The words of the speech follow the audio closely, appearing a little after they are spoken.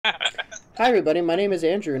Hi everybody, my name is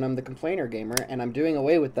Andrew and I'm the Complainer Gamer, and I'm doing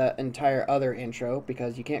away with that entire other intro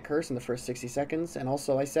because you can't curse in the first 60 seconds, and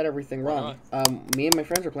also I said everything wrong. Me and my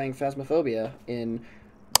friends are playing PHASMOPHOBIA in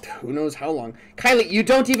who knows how long. Kylie, you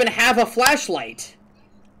don't even have a flashlight!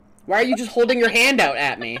 Why are you just holding your hand out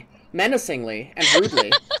at me? Menacingly and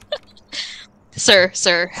rudely. Sir,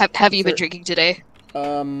 have you been drinking today? I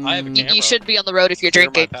have a camera. You should be on the road if you're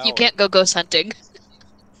drinking. You can't go ghost hunting.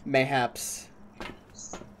 Mayhaps.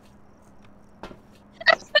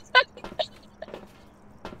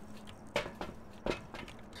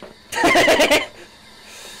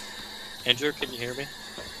 Andrew, can you hear me?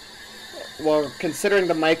 Well, considering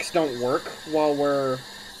the mics don't work while we're...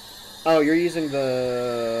 Oh, you're using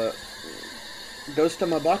the...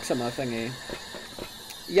 Ghostama Boxama thingy.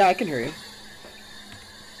 Yeah, I can hear you.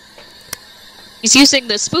 He's using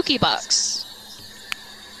the spooky box.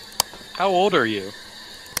 How old are you?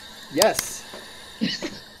 Yes.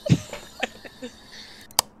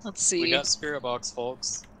 Let's see. We got spirit box,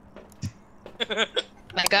 folks.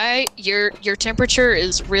 My guy, your temperature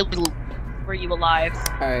is really low. Were you alive?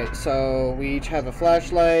 Alright, so we each have a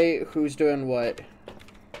flashlight. Who's doing what?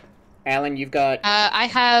 Alan, you've got... I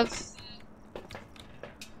have...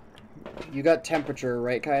 You got temperature,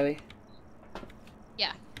 right, Kylie?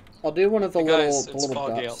 Yeah. I'll do one of the hey guys, little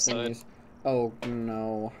dots thingies. Oh,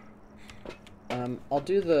 no. I'll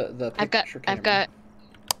do the picture camera.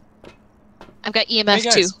 I've got EMF hey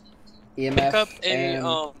guys, too. EMF pick up a,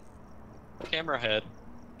 and... camera head.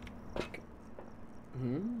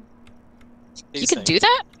 Hmm? You can do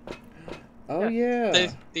that? Oh,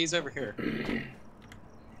 yeah. These over here.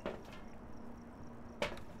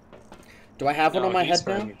 Do I have one on my head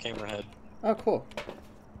now? A camera head. Oh, cool.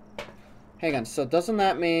 Hang on, so doesn't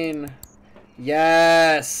that mean...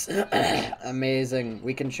 Yes! Amazing.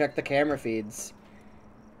 We can check the camera feeds.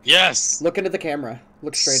 Yes! Look into the camera.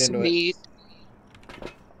 Look straight into it.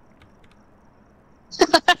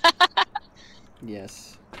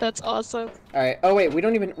 Yes. That's awesome. Alright, oh wait, we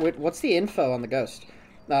don't even... What's the info on the ghost?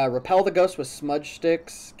 Repel the ghost with smudge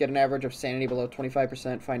sticks, get an average of sanity below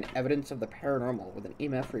 25%, find evidence of the paranormal with an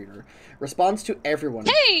EMF reader. Responds to everyone.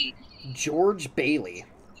 Hey! George Bailey.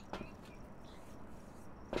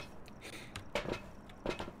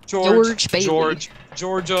 George Bailey.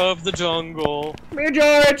 George of the jungle. Me,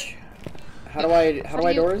 George! How do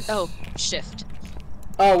I doors? Oh, shift.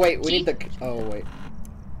 Oh, wait, we need the... Oh, wait.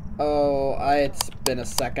 Oh, it's been a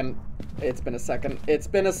second. It's been a second. It's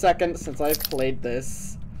been a second since I've played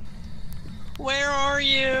this. Where are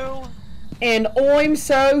you? And I'm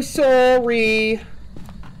so sorry.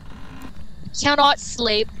 Cannot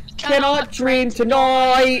sleep. Cannot dream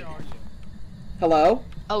tonight. Hello?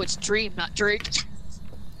 Oh, it's dream, not drink.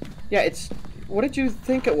 Yeah, it's... What did you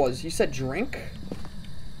think it was? You said drink?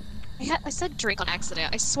 I said drink on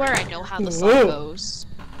accident. I swear I know how the song goes.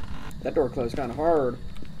 That door closed kind of hard.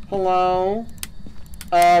 Hello?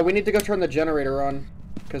 We need to go turn the generator on.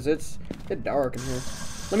 Because it's dark in here.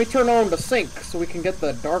 Let me turn on the sink so we can get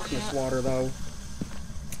the darkness water, though.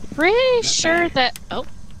 Pretty sure that... Oh.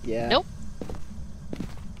 Yeah. Nope.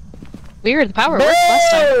 Weird, the power worked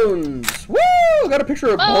last time. Bones! Woo! Got a picture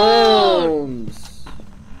of bones!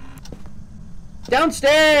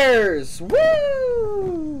 Downstairs!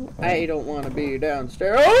 Woo! I don't want to be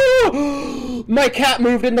downstairs. Oh! My cat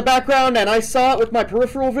moved in the background and I saw it with my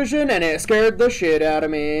peripheral vision and it scared the shit out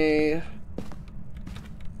of me.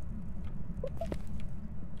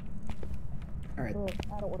 Alright.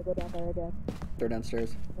 I don't want to go down there again. They're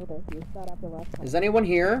downstairs. Okay, you shot after last time. Is anyone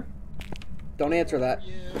here? Don't answer that.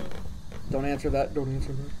 Don't answer that. Don't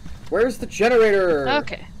answer that. Where's the generator?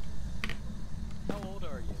 Okay. How old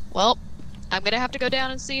are you? Well, I'm gonna have to go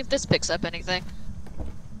down and see if this picks up anything.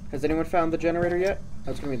 Has anyone found the generator yet?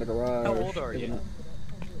 That's gonna be in the garage. How old are you?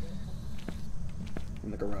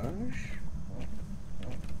 In the garage?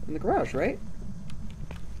 In the garage, right?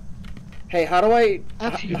 Hey, how do I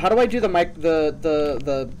how do I do the mic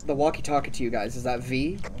the walkie-talkie to you guys? Is that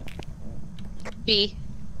V? B.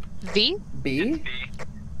 V? B?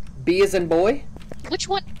 B as in boy? Which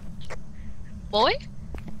one? Boy?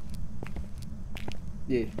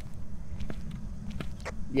 Yeah.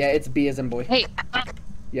 Yeah, it's B as in boy. Hey.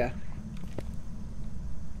 Yeah.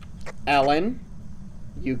 Alan?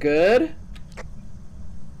 You good?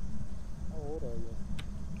 How old are you?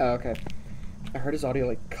 Oh, okay. I heard his audio,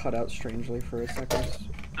 like, cut out strangely for a second.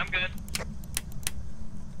 I'm good.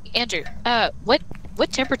 Andrew, what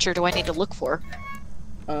temperature do I need to look for?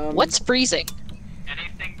 What's freezing?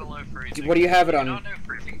 Anything below freezing. What do you have it on?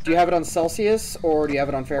 Do you have it on Celsius, or do you have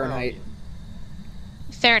it on Fahrenheit?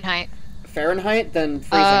 Fahrenheit. Fahrenheit, then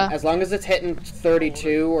freezing. As long as it's hitting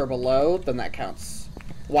 32 or below, then that counts.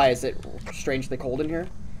 Why is it strangely cold in here?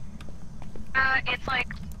 It's like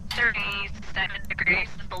 37 degrees.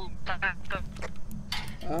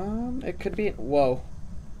 It could be. Whoa.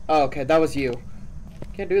 Oh, okay, that was you.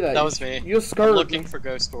 Can't do that. That was me. You scared. I'm looking for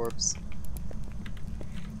ghost orbs.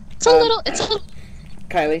 It's a little. It's a little.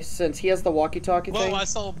 Kylie, since he has the walkie-talkie Whoa, thing. I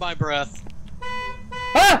sold my breath.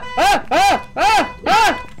 Ah! Ah! Ah! Ah!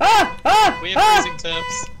 Ah! Ah! Ah! We have freezing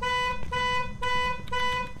temps.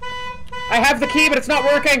 I have the key, but it's not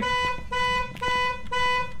working.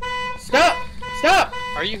 Stop! Stop!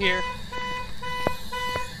 Are you here?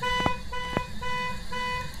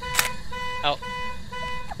 Oh.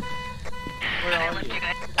 Where are you?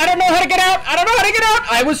 I don't know how to get out! I don't know how to get out!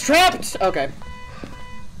 I was trapped! Okay.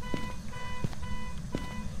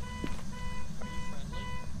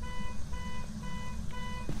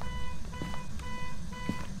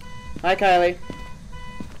 Hi, Kylie.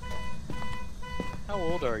 How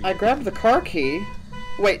old are you? I grabbed the car key.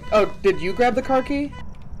 Wait, oh, did you grab the car key?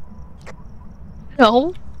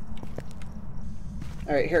 No.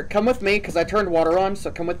 Alright, here, come with me, because I turned water on, so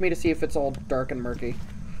come with me to see if it's all dark and murky.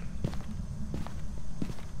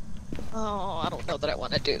 Oh, I don't know that I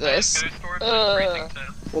want to do this.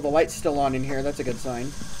 Well, the light's still on in here, that's a good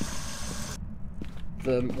sign.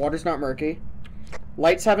 The water's not murky.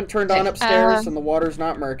 Lights haven't turned on upstairs, and the water's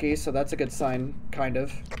not murky, so that's a good sign, kind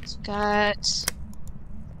of. Got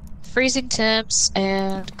freezing temps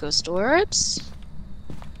and ghost orbs.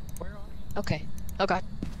 Where are you? Okay. Oh god.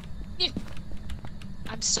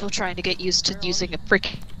 I'm still trying to get used to using a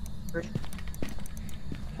freaking word.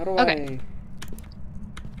 How do Okay.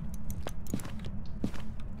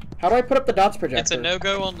 How do I put up the dots projector? It's a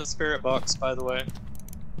no-go on the spirit box, by the way.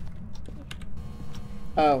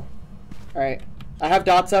 Oh. Alright. I have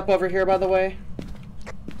dots up over here, by the way.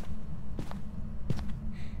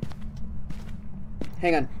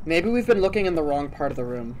 Hang on. Maybe we've been looking in the wrong part of the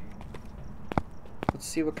room. Let's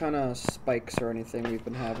see what kind of spikes or anything we've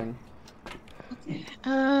been having.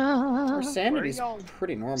 Our sanity's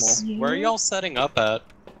pretty normal. Where are y'all setting up at?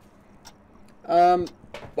 Well,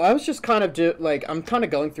 I was just kind of I'm kind of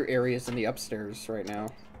going through areas in the upstairs right now.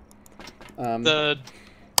 The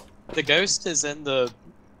ghost is in the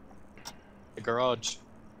garage.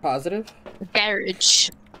 Positive? Garage.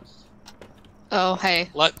 Oh, hey.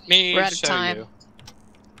 Let me We're out of show time. you.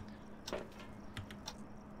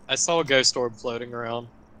 I saw a ghost orb floating around.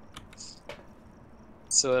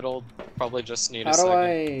 So it'll probably just need a second. How do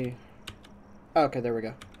I... Okay, there we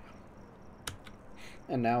go.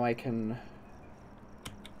 And now I can...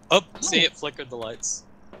 Oh, see, it flickered the lights.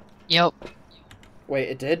 Yep. Wait,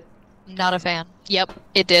 it did? Not a fan. Yep,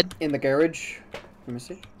 it did. In the garage? Let me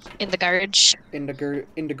see. In the garage. In the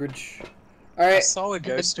garage. I Alright, saw a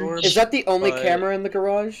ghost orb. is that the only but- camera in the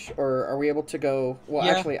garage? Or are we able to go... Well,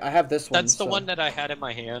 Yeah. actually, I have this one, That's the so- one that I had in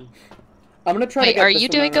my hand. I'm gonna try to Wait, get are this you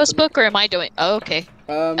one doing mounted Ghost up Book or am I doing? Oh, okay.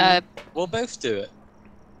 in- We'll both do it.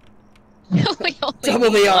 We only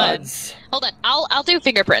double the need one. odds! Hold on, I'll do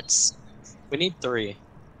fingerprints. We need 3.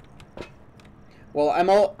 Well,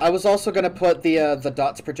 I was also gonna put the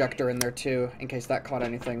dots projector in there too, in case that caught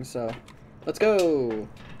anything, so... Let's go!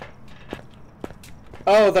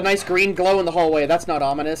 Oh, the nice green glow in the hallway, that's not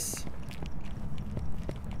ominous.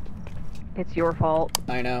 It's your fault.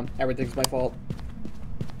 I know, everything's my fault.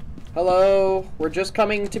 Hello, we're just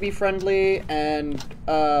coming to be friendly, and,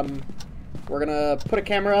 we're gonna put a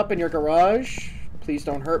camera up in your garage. Please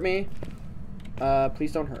don't hurt me.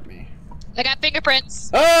 Please don't hurt me. I got fingerprints.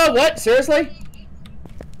 Oh, what? Seriously?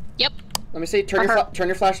 Yep. Let me see, turn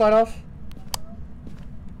your flashlight off.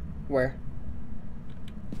 Where?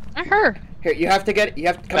 Her. Here, you have to come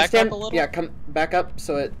Back stand. up a little? Yeah, come back up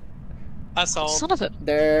so it... I saw him. Son of a.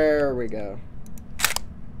 There we go.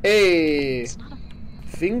 Hey! It's not a...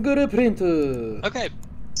 Fingerprint! Okay,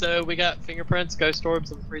 so we got fingerprints, ghost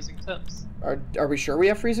orbs, and freezing temps. Are we sure we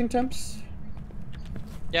have freezing temps?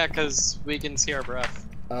 Yeah, because we can see our breath.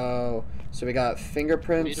 Oh, so we got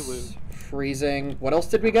fingerprints, Wee-da-woo. freezing. What else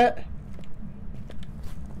did we get?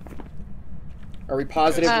 Are we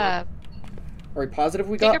positive? Are we positive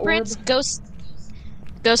we got fingerprints, orb?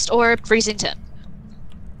 ghost orb, freezing temp.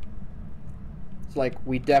 It's like,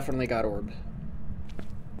 we definitely got orb.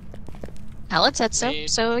 Alan said so, Me.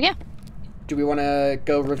 so yeah. Do we want to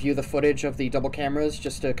go review the footage of the double cameras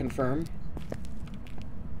just to confirm?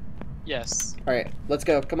 Yes. Alright, let's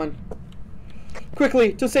go. Come on.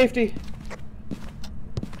 Quickly, to safety!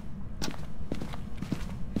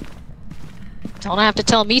 Don't have to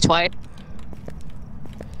tell me twice.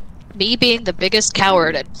 Me being the biggest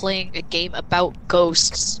coward at playing a game about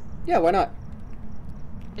ghosts Yeah, why not?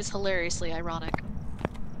 is hilariously ironic.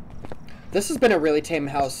 This has been a really tame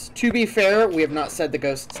house. To be fair, we have not said the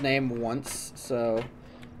ghost's name once, so...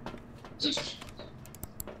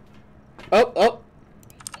 Oh, oh!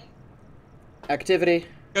 Activity.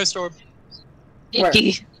 Ghost orb. Where?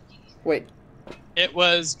 Icky. Wait. It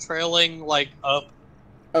was trailing, like, up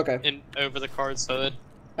Okay. and over the card's hood.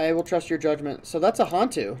 I will trust your judgment. So that's a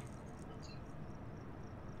Hantu.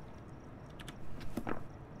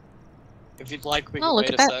 If you'd like, we Oh, can look wait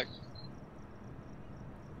at a that. sec.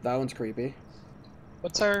 That one's creepy.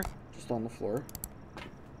 What's her? Just on the floor.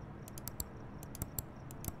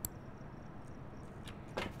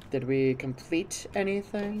 Did we complete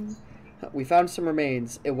anything? We found some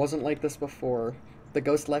remains. It wasn't like this before. The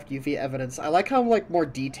ghost left UV evidence. I like how, like, more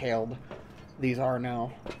detailed these are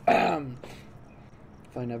now. Find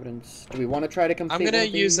evidence. Do we want to try to complete I'm gonna one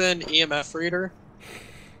of use these? an EMF reader.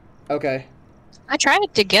 Okay. I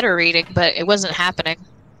tried to get a reading, but it wasn't happening.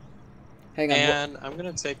 Hang on. And I'm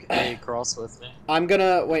gonna take a cross with me. I'm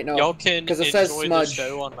gonna... Wait, no. Y'all can 'cause it enjoy says the smudge.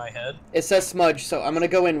 show on my head. It says smudge, so I'm gonna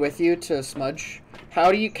go in with you to smudge.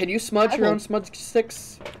 How do you... Can you smudge I your will. own smudge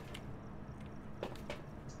sticks?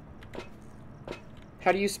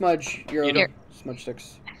 How do you smudge your own Here. smudge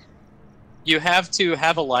sticks? You have to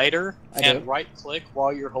have a lighter I and do. right-click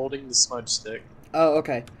while you're holding the smudge stick. Oh,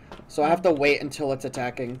 okay. So I have to wait until it's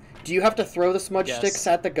attacking. Do you have to throw the smudge Yes. sticks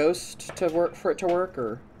at the ghost to work for it to work,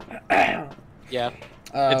 or? Yeah.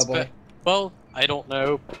 Oh boy. Well, I don't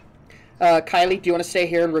know. Kylie, do you want to stay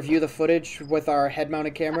here and review the footage with our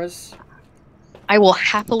head-mounted cameras? I will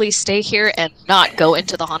happily stay here and not go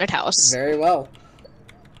into the haunted house Very well.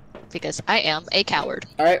 because I am a coward.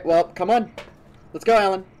 All right. Well, come on. Let's go,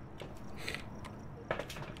 Alan.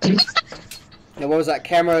 Now, what was that?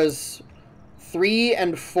 Cameras 3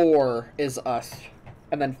 and 4 is us,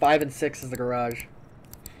 and then 5 and 6 is the garage.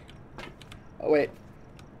 Oh wait.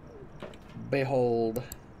 Behold.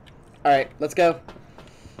 All right, let's go.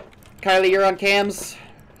 Kylie, you're on cams.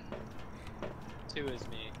 2 is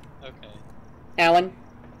me. Okay. Alan,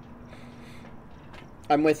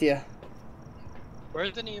 I'm with you.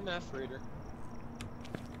 Where's an EMF reader?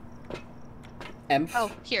 Emph.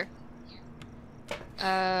 Oh, here.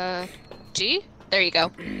 G? There you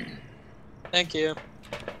go. Thank you.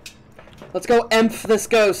 Let's go emph this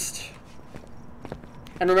ghost.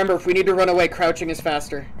 And remember, if we need to run away, crouching is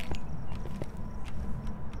faster.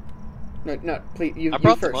 No, no, please, you I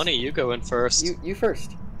brought first. the money. You go in first. You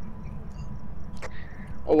first.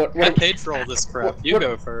 Oh, what I paid for all this crap. You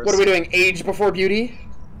go first. What are we doing? Age before beauty?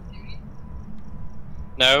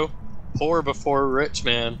 No. Poor before rich,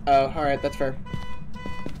 man. Oh, alright, that's fair.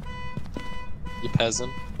 You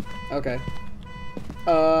peasant. Okay.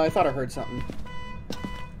 I thought I heard something.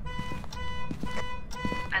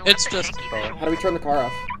 I love It's the just shaky a car. visual. How do we turn the car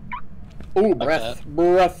off? Ooh, breath. that.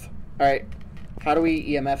 Breath. Alright. How do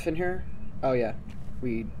we EMF in here? Oh, yeah.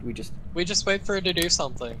 We just... We just wait for it to do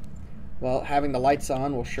something. Well, having the lights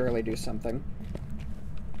on will surely do something.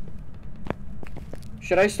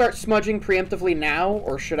 Should I start smudging preemptively now,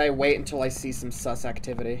 or should I wait until I see some sus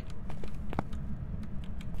activity?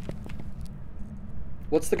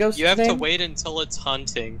 What's the ghost's You have name? to wait until it's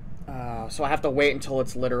hunting. So I have to wait until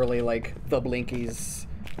it's literally, like, the blinkies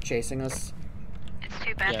chasing us. It's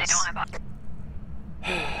too bad Yes. they don't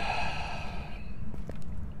have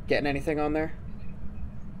Getting anything on there?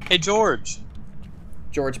 Hey, George.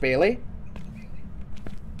 George Bailey?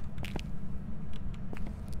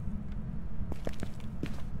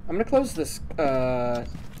 I'm gonna close this, that.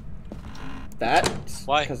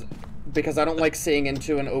 Why? Because I don't like seeing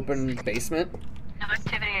into an open basement. no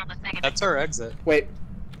activity on the thing. That's our exit. Wait.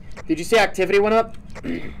 Did you see activity went up?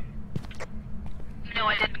 No,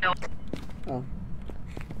 I didn't go. Oh.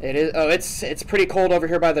 It is. Oh, it's pretty cold over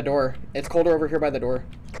here by the door. It's colder over here by the door.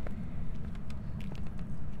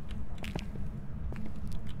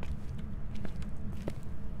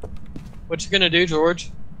 What you gonna do,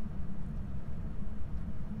 George?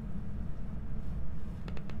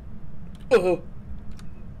 Oh.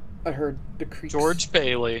 I heard the creaks. George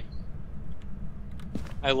Bailey.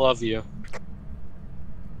 I love you.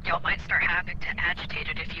 Y'all might start having to agitate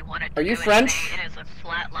it if you wanted to. Are you do French? anything. It is a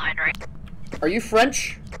flat line, right? Are you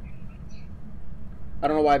French? I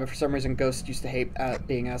don't know why, but for some reason ghosts used to hate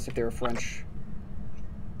being asked if they were French.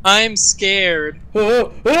 I'm scared.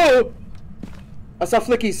 Oh! Oh! I saw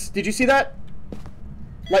flickies. Did you see that?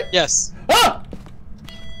 Like. Yes. Ah!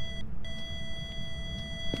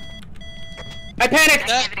 I panicked!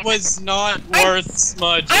 That was not worth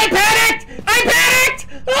smudging. I panicked! I panicked!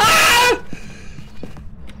 Ah!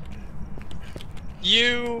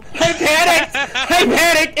 You. I panicked! I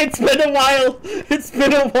panicked! It's been a while! It's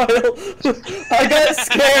been a while! I got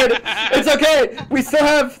scared! It's okay! We still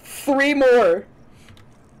have 3 more.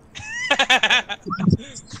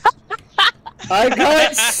 I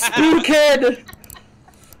got spooked.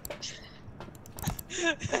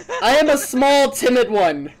 I am a small, timid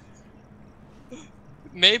one.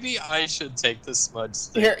 Maybe I should take the smudge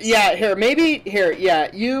stick. Here, yeah,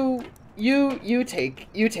 you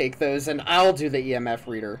take those, and I'll do the EMF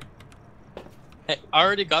reader. Hey, I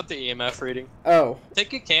already got the EMF reading. Oh.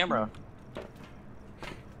 Take a camera.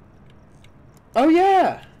 Oh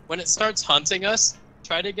yeah. When it starts hunting us,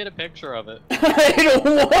 try to get a picture of it. I don't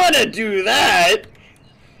want to do that.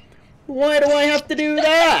 Why do I have to do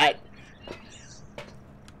that?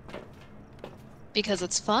 Because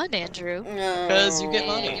it's fun, Andrew. Because you get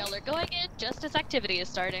money. Y'all are going in just as activity is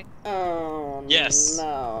starting. Oh, yes.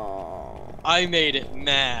 No. I made it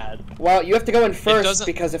mad. Well, you have to go in first,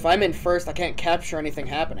 because if I'm in first, I can't capture anything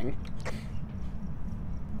happening.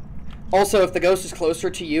 Also, if the ghost is closer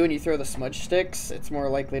to you and you throw the smudge sticks, it's more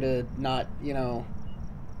likely to not, you know,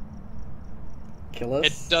 kill us.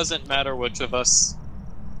 It doesn't matter which of us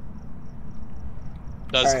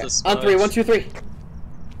does All right. the smudge. On 3, 1, 2, 3.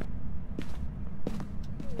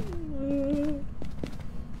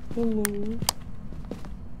 Hello.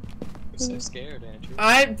 I'm so scared, Andrew.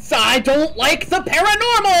 I don't like the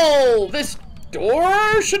paranormal! This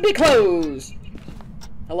door should be closed.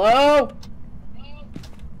 Hello?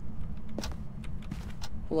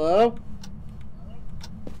 Hello?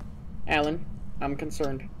 Alan, I'm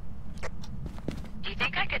concerned. Do you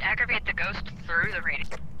think I could aggravate the ghost through the radio?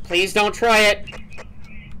 Please don't try it.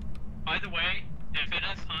 By the way, if it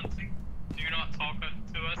is hunting, do not talk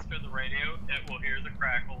to us through the radio. It will hear the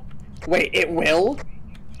crackle. Wait, it will?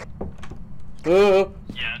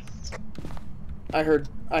 Yes. I heard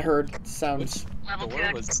sounds. Level Door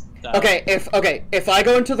 2. was down. Okay, if I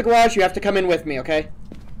go into the garage, you have to come in with me, okay?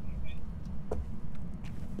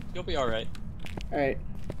 You'll be alright. Alright.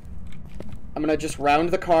 I'm gonna just round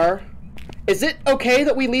the car. Is it okay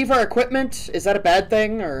that we leave our equipment? Is that a bad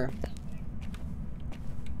thing, or...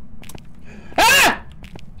 Ah!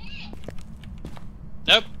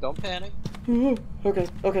 Nope, don't panic.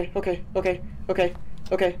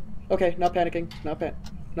 Okay, not panicking, not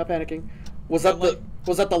panicking. Was that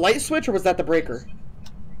the light switch, or was that the breaker?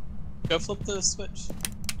 Go flip the switch.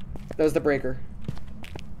 That was the breaker.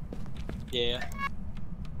 Yeah.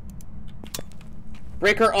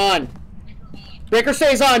 Breaker on. Breaker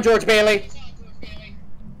stays on, George Bailey.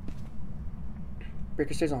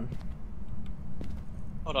 Breaker stays on.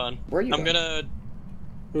 Hold on. Where are you I'm going?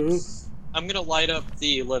 gonna light up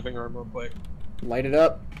the living room real quick. Light it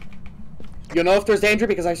up. You'll know if there's danger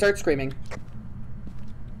because I start screaming.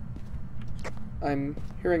 I'm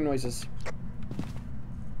hearing noises.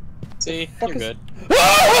 See, Fuck you're is- good.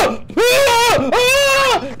 Ah! Ah!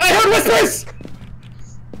 Ah! I heard whispers!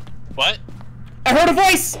 What? I heard a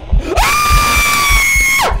voice!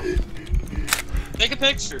 Ah! Take a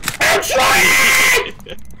picture. I'm trying!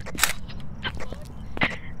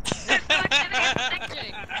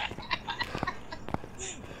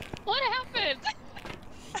 What happened?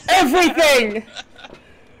 Everything!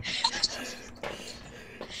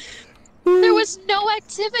 There was no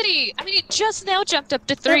activity. I mean, it just now jumped up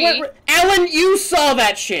to 3. Alan, you saw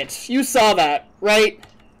that shit. You saw that, right?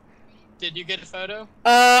 Did you get a photo?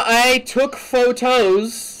 I took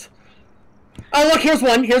photos. Oh, look, here's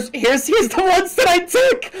one. Here's the ones that I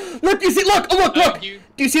took. Look, you see? Look, oh, look. Do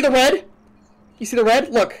you see the red? You see the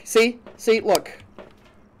red? Look, see, look.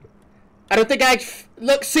 I don't think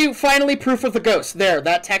look. See, finally, proof of the ghost. There,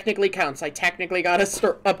 that technically counts. I technically got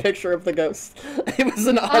a picture of the ghost. It was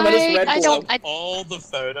an ominous red glow. All the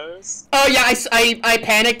photos. Oh yeah, I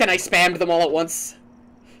panicked and I spammed them all at once.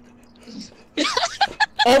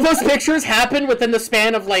 All those pictures happened within the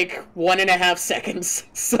span of like 1.5 seconds,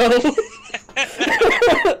 so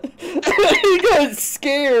I got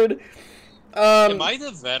scared. Am I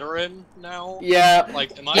the veteran now? Yeah.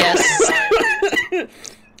 Like, am I? Yes.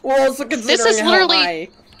 Well, also considering how high.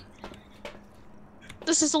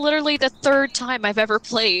 This is literally the 3rd time I've ever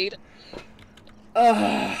played.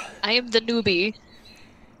 I am the newbie.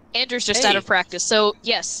 Andrew's just out of practice, so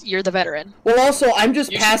yes, you're the veteran. Well, also, I'm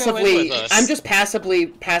just You should go in passively. with us. I'm just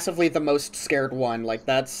passively the most scared one. Like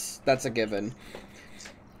that's a given.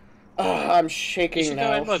 I'm shaking You should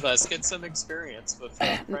now. go in with us. Get some experience with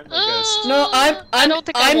friendly ghosts. No, I don't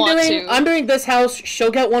think I want to. I'm doing this house. She'll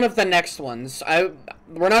get one of the next ones.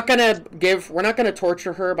 We're not gonna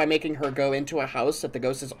torture her by making her go into a house that the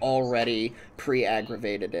ghost is already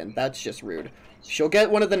pre-aggravated in. That's just rude. She'll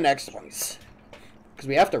get one of the next ones. Because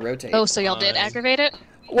we have to rotate. Oh, so y'all did aggravate it?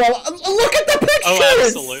 Well, look at the pictures! Oh,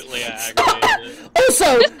 absolutely, I aggravated it.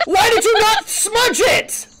 Also, why did you not smudge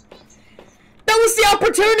it? That was the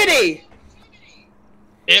opportunity!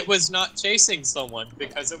 It was not chasing someone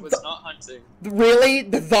because it was not hunting. Really?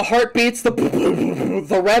 The heartbeats,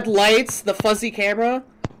 the red lights, the fuzzy camera?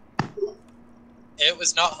 It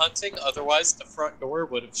was not hunting, otherwise the front door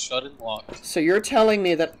would have shut and locked. So you're telling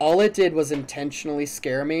me that all it did was intentionally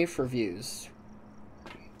scare me for views?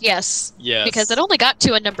 Yes. Yes. Because it only got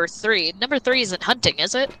to a number 3. Number 3 isn't hunting,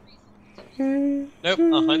 is it? Nope,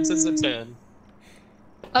 a hunt is a 10.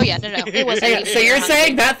 Oh yeah, no. It was. Hang on, so you're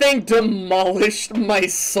saying that thing demolished my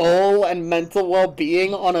soul and mental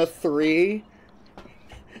well-being on a 3?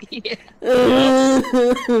 Yeah.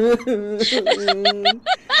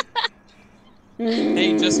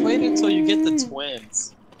 Hey, just wait until you get the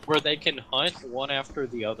twins, where they can hunt one after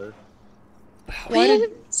the other.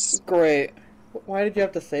 Great. Why did you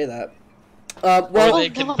have to say that? Or Well, they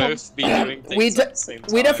can both be doing things at the same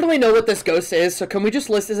time. we definitely know what this ghost is, so can we just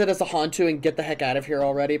list it as a Hantu and get the heck out of here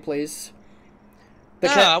already, please?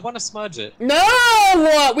 I want to smudge it.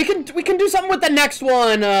 No! We can do something with the next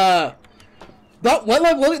one.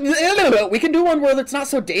 We can do one where it's not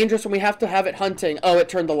so dangerous when we have to have it hunting. Oh, it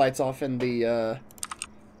turned the lights off in the,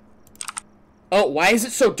 Oh, why is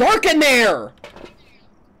it so dark in there?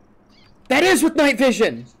 That is with night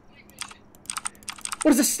vision. What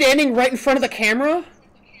is it, standing right in front of the camera?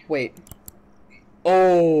 Wait.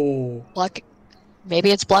 Oh. Maybe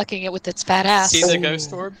it's blocking it with its fat ass. See the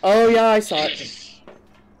ghost orb? Oh, yeah, I saw it.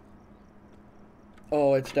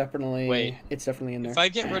 Oh, it's definitely... Wait. It's definitely in there. If I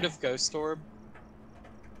get rid of ghost orb,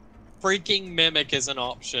 freaking mimic is an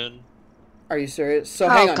option. Are you serious? So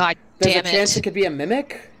hang on. God There's damn a chance it it could be a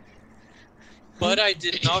mimic? But I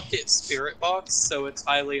did not get spirit box, so it's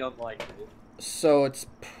highly unlikely. So it's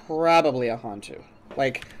probably a Hantu.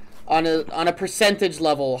 Like, on a percentage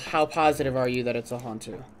level, how positive are you that it's a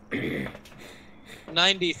Hantu?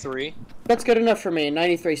 93. That's good enough for me.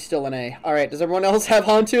 93 is still an A. Alright, does everyone else have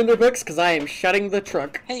Hantu in their books? Because I am shutting the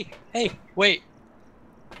truck. Hey, wait.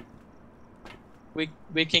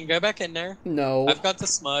 We can go back in there. No. I've got the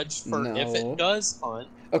smudge for if it does hunt.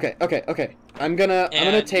 Okay. I'm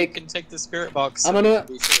gonna take... You can take the spirit box. I'm gonna...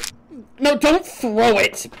 No, don't throw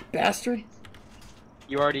it, bastard!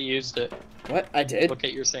 You already used it. What? I did? Look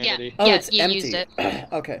at your sanity. Oh, yeah, it's you empty. used it.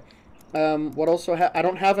 Okay. What also I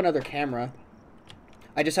don't have another camera.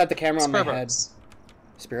 I just have the camera on my head.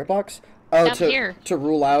 Spirit box? Oh, to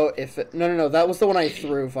rule out if it... No, that was the one I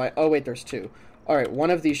threw. Oh, wait, there's 2. Alright, one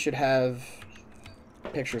of these should have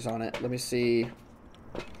pictures on it. Let me see.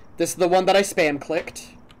 This is the one that I spam clicked.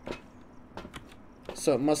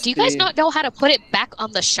 So it must be... Do you guys not know how to put it back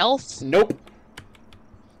on the shelf? Nope.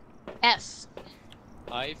 F.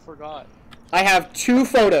 I forgot. I have 2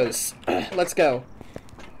 photos. Let's go.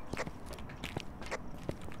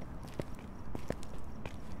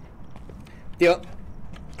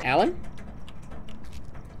 Alan?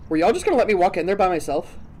 Were y'all just gonna let me walk in there by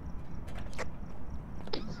myself?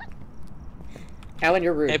 Alan,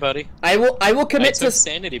 you're rude. Hey, buddy. I will commit to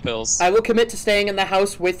sanity pills. I will commit to staying in the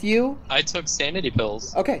house with you. I took sanity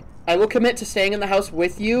pills. Okay. I will commit to staying in the house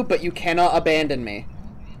with you, but you cannot abandon me.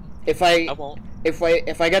 I won't. If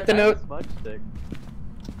I get the note.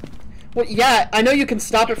 Well, yeah, I know you can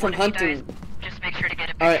stop it from hunting. Just make sure to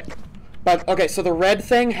get it back. Alright. But, okay, so the red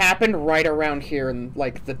thing happened right around here in,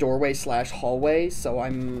 like, the doorway/hallway, so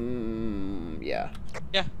I'm... yeah.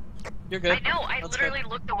 Yeah, you're good. I know, I literally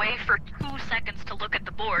looked away for 2 seconds to look at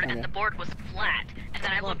the board, and the board was flat. And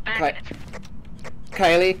then I looked back and it's...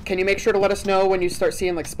 Kylie, can you make sure to let us know when you start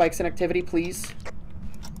seeing, like, spikes in activity, please?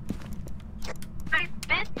 I've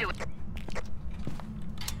been doing...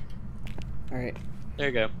 Alright. There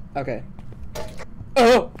you go. Okay.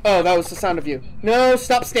 Oh, that was the sound of you. No,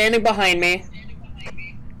 stop standing behind me.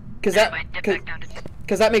 Cause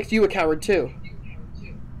that makes you a coward too.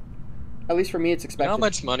 At least for me, it's expected. How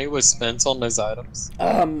much money was spent on those items?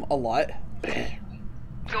 A lot.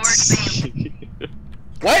 George Bailey.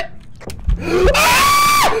 What?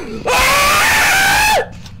 Ah!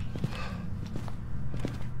 Ah!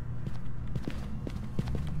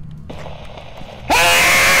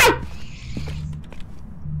 Ah!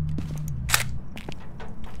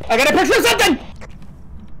 I got a picture of something!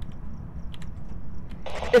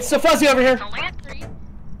 It's so fuzzy over here.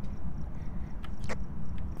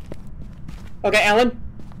 Okay, Alan.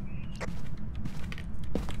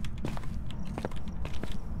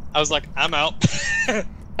 I was like, I'm out.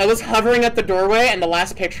 I was hovering at the doorway, and the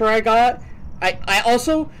last picture I got, I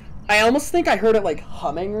almost think I heard it like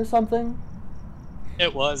humming or something.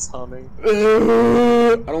 It was humming.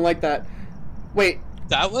 I don't like that. Wait.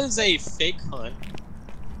 That was a fake hunt.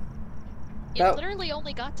 It literally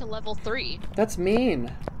only got to level 3. That's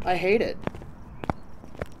mean. I hate it.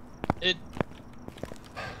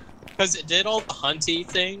 Because it did all the hunty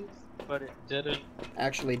thing, but it didn't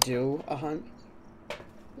actually do a hunt.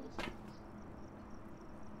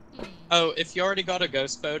 Oh, if you already got a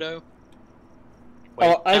ghost photo. Wait,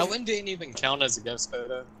 Oh, that one didn't even count as a ghost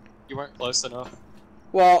photo. You weren't close enough.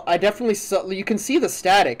 Well, I definitely saw. You can see the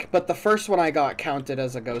static, but the first one I got counted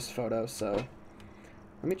as a ghost photo. So,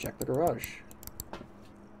 let me check the garage.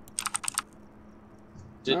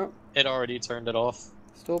 No, It already turned it off.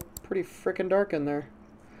 still pretty freaking dark in there.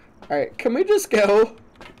 All right, can we just go?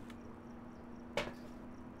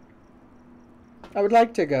 I would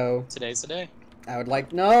like to go. Today's the day. I would like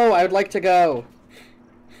to go.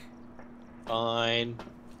 Fine.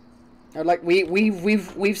 I would like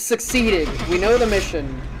we've succeeded. We know the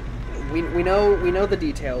mission. We know the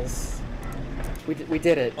details. We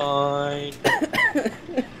did it. Fine.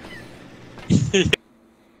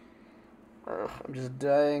 I'm just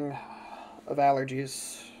dying of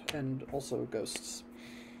allergies and also ghosts.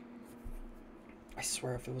 I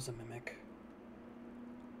swear if it was a mimic.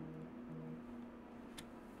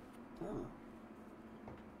 Oh.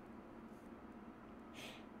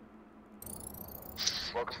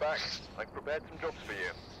 Welcome back. I've prepared some jobs for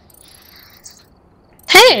you.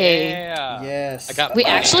 Hey! Yeah. Yes. We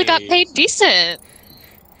actually got paid decent.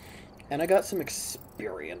 And I got some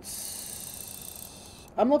experience.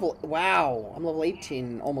 I'm level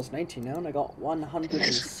 18, almost 19 now, and I got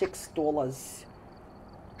 $106.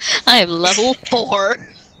 I'm level 4.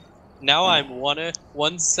 Now I'm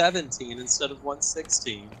 117 instead of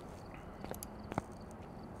 116.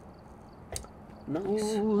 Nice.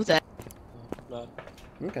 Ooh, that. No.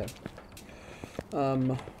 Okay.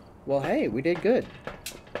 Well, hey, we did good.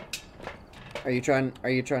 Are you trying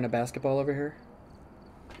to basketball over here?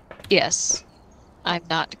 Yes. I'm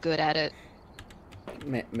not good at it.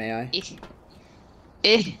 May I?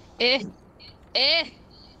 Eh.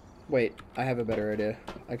 Wait, I have a better idea.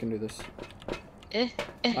 I can do this. Eh.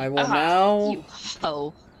 I will now You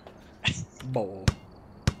hoe. bowl.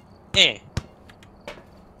 Eh.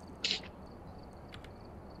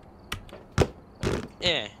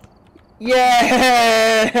 Eh.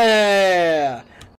 Yeah!